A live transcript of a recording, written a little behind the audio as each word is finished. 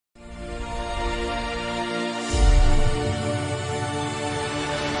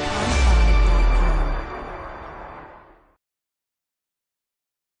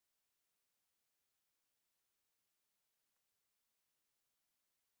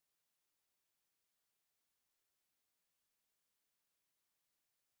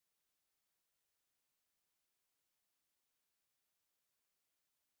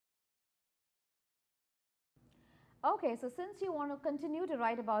Okay, so since you want to continue to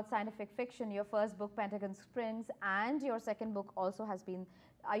write about scientific fiction, your first book, Pentagon Springs, and your second book also has been,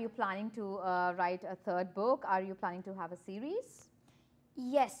 are you planning to write a third book? Are you planning to have a series?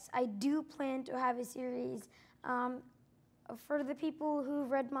 Yes, I do plan to have a series. For the people who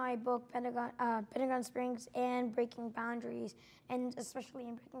read my book, Pentagon Springs and Breaking Boundaries, and especially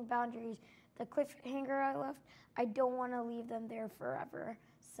in Breaking Boundaries, the cliffhanger I left, I don't want to leave them there forever.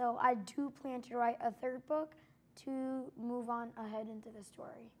 So I do plan to write a third book to move on ahead into the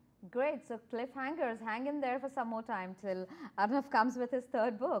story. Great, so cliffhangers, hang in there for some more time till Arnav comes with his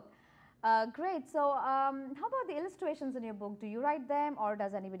third book. Great, so how about the illustrations in your book? Do you write them or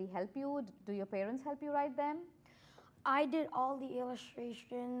does anybody help you? Do your parents help you write them? I did all the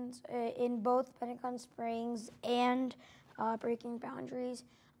illustrations in both Pentagon Springs and Breaking Boundaries.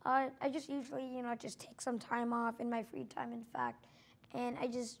 I just usually, just take some time off in my free time, in fact, and I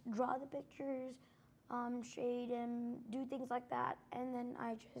just draw the pictures, shade and do things like that, and then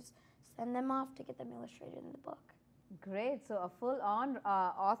I just send them off to get them illustrated in the book. Great, so a full-on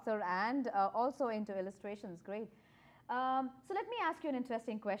author and also into illustrations, great. So let me ask you an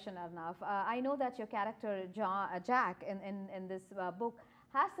interesting question, Arnav. I know that your character Jack in this book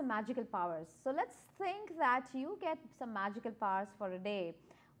has some magical powers. So let's think that you get some magical powers for a day.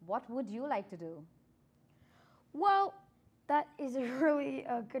 What would you like to do? Well, that is a really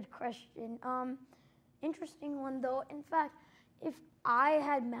good question. Interesting one though. In fact, if I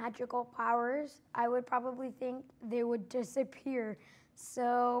had magical powers, I would probably think they would disappear.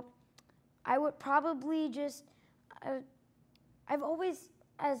 So I would probably just I've always,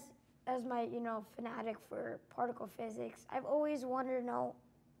 as my fanatic for particle physics, I've always wanted to know: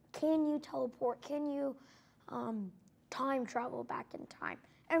 can you teleport? Can you time travel back in time?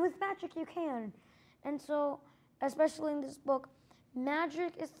 And with magic, you can. And so, especially in this book,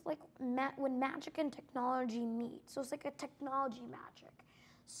 magic is like when magic and technology meet. So it's like a technology magic.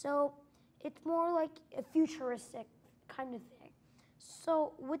 So it's more like a futuristic kind of thing.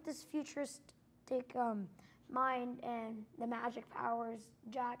 So with this futuristic mind and the magic powers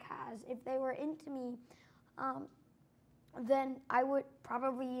Jack has, if they were into me, then I would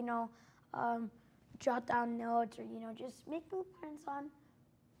probably, jot down notes or, just make blueprints on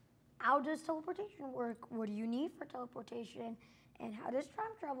how does teleportation work? What do you need for teleportation? And how does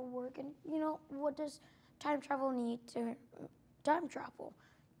time travel work? And, what does time travel need to time travel?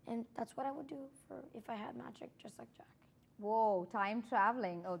 And that's what I would do if I had magic, just like Jack. Whoa, time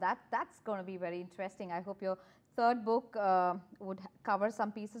traveling. Oh, that's going to be very interesting. I hope your third book would cover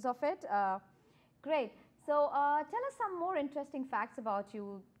some pieces of it. Great. So tell us some more interesting facts about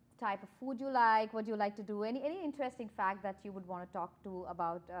you, type of food you like, what you like to do, any interesting fact that you would want to talk to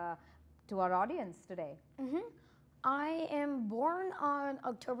about to our audience today. I am born on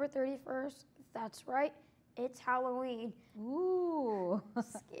October 31st. That's right. It's Halloween. Ooh.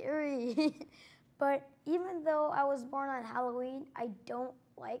 Scary. But even though I was born on Halloween, I don't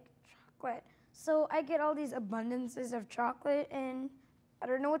like chocolate. So I get all these abundances of chocolate and I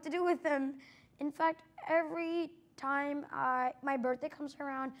don't know what to do with them. In fact, every time my birthday comes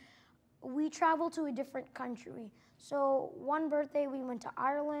around, we travel to a different country. So one birthday we went to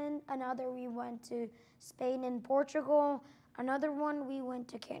Ireland, another we went to Spain and Portugal, another one we went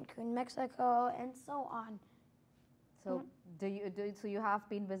to Cancun, Mexico, and so on. So so you have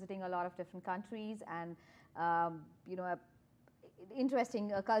been visiting a lot of different countries and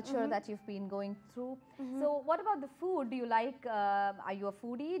interesting culture that you've been going through. So what about the food? Do you like, are you a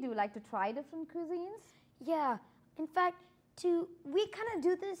foodie? Do you like to try different cuisines? Yeah, in fact, we kind of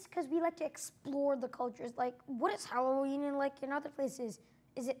do this because we like to explore the cultures. Like, what is Halloween in other places?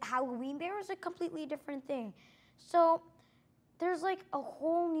 Is it Halloween there or is it a completely different thing? So there's like a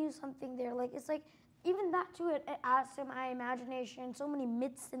whole new something there. Like, it's like, even that too, it adds to my imagination. So many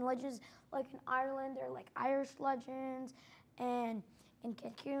myths and legends. Like in Ireland, they're like Irish legends, and in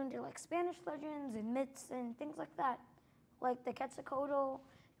Cancun, they're like Spanish legends and myths and things like that. Like the Quetzalcoatl,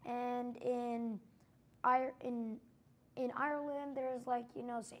 and in Ireland, there's like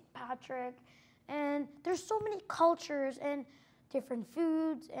St. Patrick, and there's so many cultures and different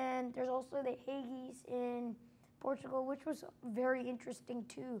foods, and there's also the haggis in Portugal, which was very interesting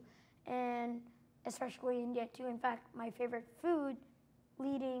too, and especially India too. In fact, my favorite food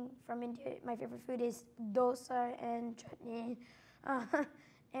leading from India, my favorite food is dosa and chutney,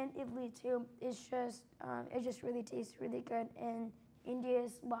 and Italy too. It just really tastes really good, and India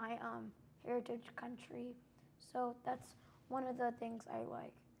is my heritage country, so that's one of the things I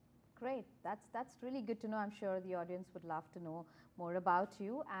like. Great, that's really good to know. I'm sure the audience would love to know more about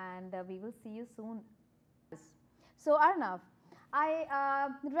you, and we will see you soon. So Arnav, I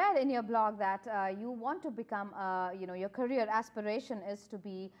read in your blog that you want to become, your career aspiration is to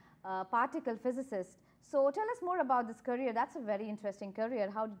be a particle physicist. So tell us more about this career. That's a very interesting career.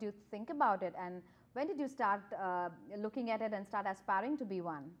 How did you think about it, and when did you start looking at it and start aspiring to be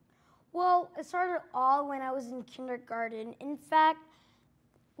one? Well, it started all when I was in kindergarten. In fact,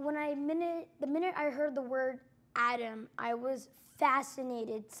 the minute I heard the word atom, I was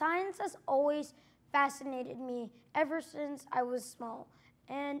fascinated. Science has always fascinated me ever since I was small,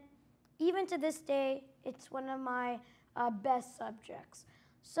 and even to this day, it's one of my best subjects.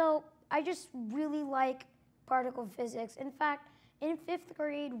 So I just really like particle physics. In fact, in fifth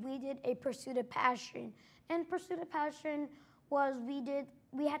grade, we did a pursuit of passion, and pursuit of passion was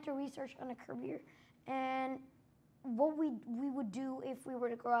we had to research on a career and what we would do if we were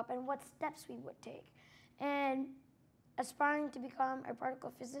to grow up and what steps we would take. And aspiring to become a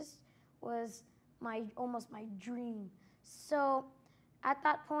particle physicist was almost my dream. So at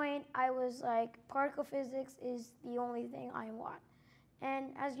that point, I was like, particle physics is the only thing I want.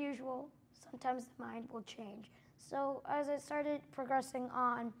 And as usual, sometimes the mind will change. So as I started progressing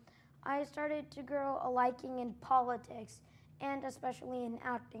on, I started to grow a liking in politics and especially in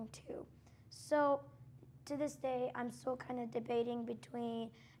acting too. So to this day, I'm still kind of debating between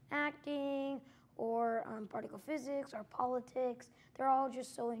acting or particle physics or politics. They're all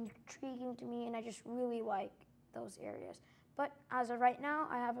just so intriguing to me, and I just really like those areas. But as of right now,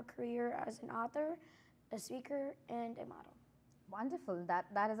 I have a career as an author, a speaker, and a model. Wonderful.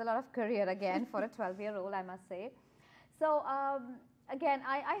 That is a lot of career again for a 12-year-old, I must say. So again,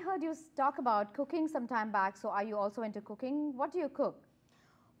 I heard you talk about cooking some time back. So are you also into cooking? What do you cook?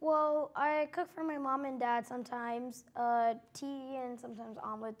 Well, I cook for my mom and dad sometimes, tea and sometimes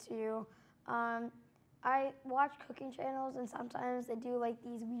omelet too. I watch cooking channels and sometimes they do like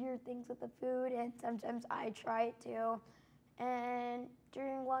these weird things with the food and sometimes I try it too. And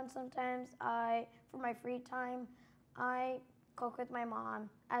during lunch sometimes for my free time, I cook with my mom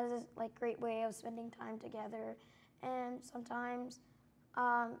as a like great way of spending time together. And sometimes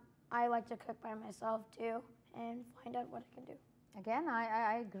I like to cook by myself too and find out what I can do. Again,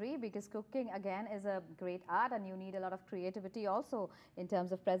 I agree because cooking again is a great art and you need a lot of creativity also in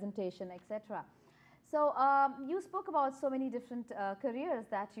terms of presentation, etc. So you spoke about so many different careers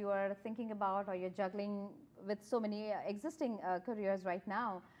that you are thinking about or you're juggling with so many existing careers right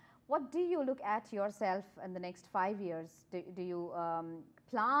now. What do you look at yourself in the next 5 years? Do you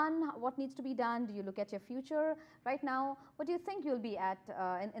plan what needs to be done? Do you look at your future right now? What do you think you'll be at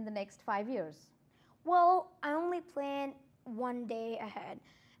in the next 5 years? Well, I only plan one day ahead.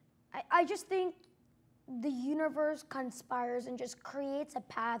 I just think the universe conspires and just creates a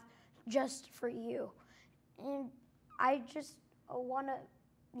path just for you. And I just want to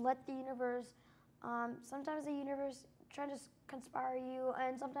let the universe, sometimes the universe try to conspire you,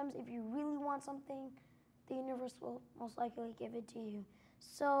 and sometimes if you really want something, the universe will most likely give it to you.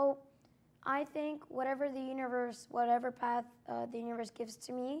 So I think whatever path the universe gives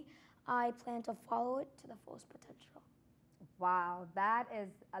to me, I plan to follow it to the fullest potential. Wow, that is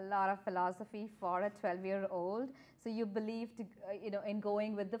a lot of philosophy for a 12-year-old. So you believe in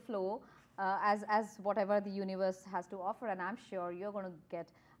going with the flow as whatever the universe has to offer, and I'm sure you're going to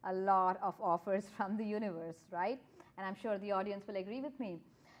get a lot of offers from the universe, right? And I'm sure the audience will agree with me.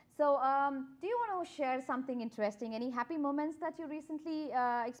 So do you want to share something interesting, any happy moments that you recently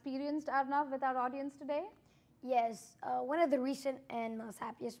experienced, Arnav, with our audience today? Yes, one of the recent and most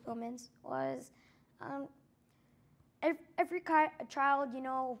happiest moments was every child,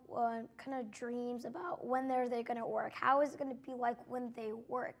 kind of dreams about when they're going to work. How is it going to be like when they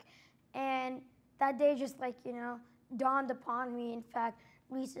work? And that day just dawned upon me. In fact,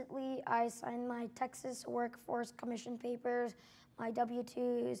 recently I signed my Texas Workforce Commission papers, my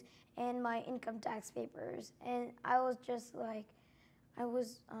W-2s, and my income tax papers. And I was just like, I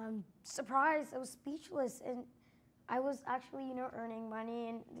was surprised. I was speechless. And I was actually, earning money.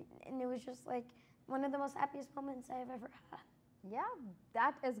 And it was just like one of the most happiest moments I've ever had. Yeah,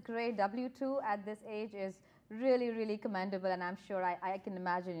 that is great. W-2 at this age is really, really commendable. And I'm sure I can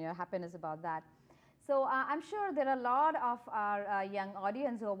imagine your happiness about that. So I'm sure there are a lot of our young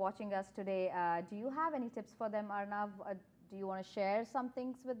audience who are watching us today. Do you have any tips for them, Arnav? Do you want to share some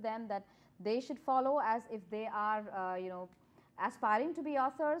things with them that they should follow as if they are, aspiring to be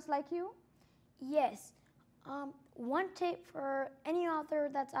authors like you? Yes. One tip for any author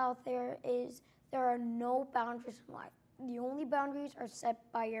that's out there is there are no boundaries in life. The only boundaries are set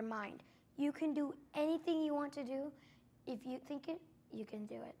by your mind. You can do anything you want to do. If you think it, you can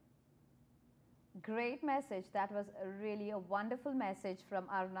do it. Great message. That was really a wonderful message from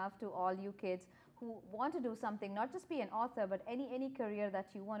Arnav to all you kids who want to do something, not just be an author, but any career that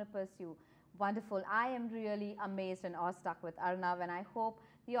you want to pursue. Wonderful. I am really amazed and awestruck with Arnav, and I hope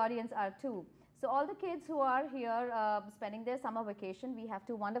the audience are too. So all the kids who are here spending their summer vacation, we have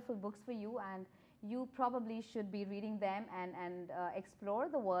two wonderful books for you, and you probably should be reading them and explore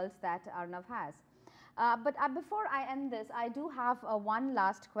the worlds that Arnav has. But before I end this, I do have one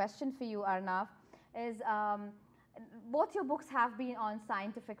last question for you, Arnav. Is both your books have been on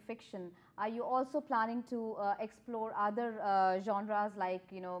scientific fiction. Are you also planning to explore other genres like,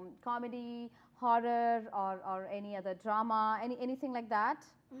 you know, comedy, horror, or any other drama, anything like that?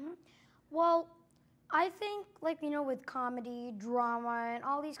 Mhm. Well, I think, like, you know, with comedy, drama, and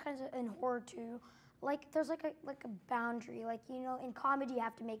all these kinds of, and horror too, like there's like a boundary. Like, you know, in comedy you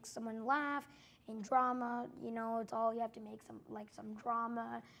have to make someone laugh. In drama, you know, it's all, you have to make some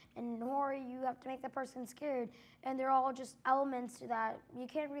drama. And in horror, you have to make the person scared. And they're all just elements to that. You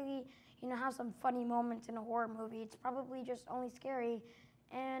can't really, you know, have some funny moments in a horror movie. It's probably just only scary.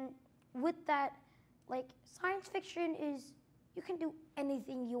 And with that, like, science fiction is, you can do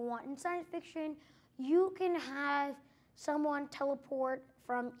anything you want. In science fiction, you can have someone teleport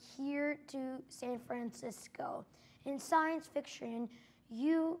from here to San Francisco. In science fiction,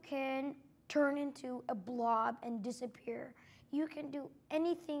 you can turn into a blob and disappear. You can do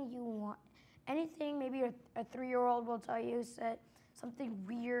anything you want. Anything, maybe a 3-year-old will tell you said something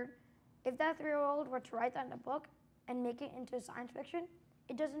weird. If that 3-year-old were to write that in a book and make it into science fiction,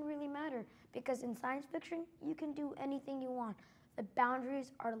 it doesn't really matter, because in science fiction, you can do anything you want. The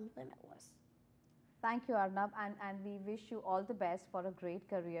boundaries are limitless. Thank you, Arnab, and we wish you all the best for a great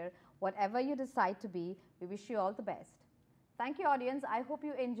career. Whatever you decide to be, we wish you all the best. Thank you, audience. I hope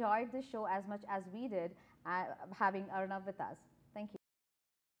you enjoyed this show as much as we did having Arnab with us.